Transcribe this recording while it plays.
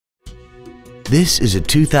This is a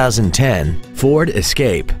 2010 Ford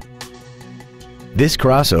Escape. This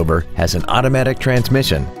crossover has an automatic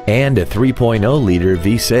transmission and a 3.0-liter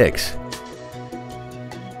V6.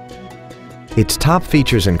 Its top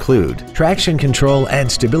features include traction control and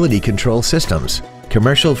stability control systems,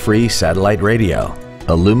 commercial-free satellite radio,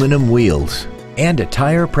 aluminum wheels, and a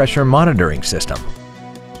tire pressure monitoring system.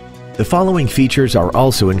 The following features are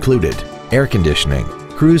also included: air conditioning,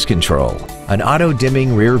 cruise control, an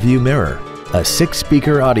auto-dimming rear-view mirror, a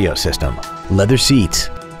 6-speaker audio system, leather seats,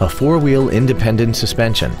 a 4-wheel independent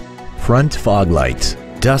suspension, front fog lights,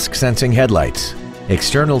 dusk-sensing headlights,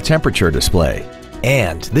 external temperature display,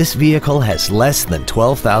 and this vehicle has less than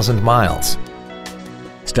 12,000 miles.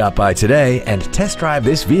 Stop by today and test drive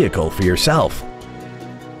this vehicle for yourself.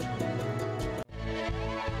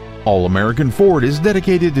 All American Ford is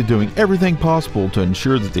dedicated to doing everything possible to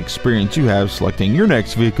ensure that the experience you have selecting your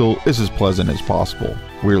next vehicle is as pleasant as possible.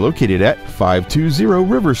 We're located at 520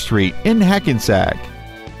 River Street in Hackensack.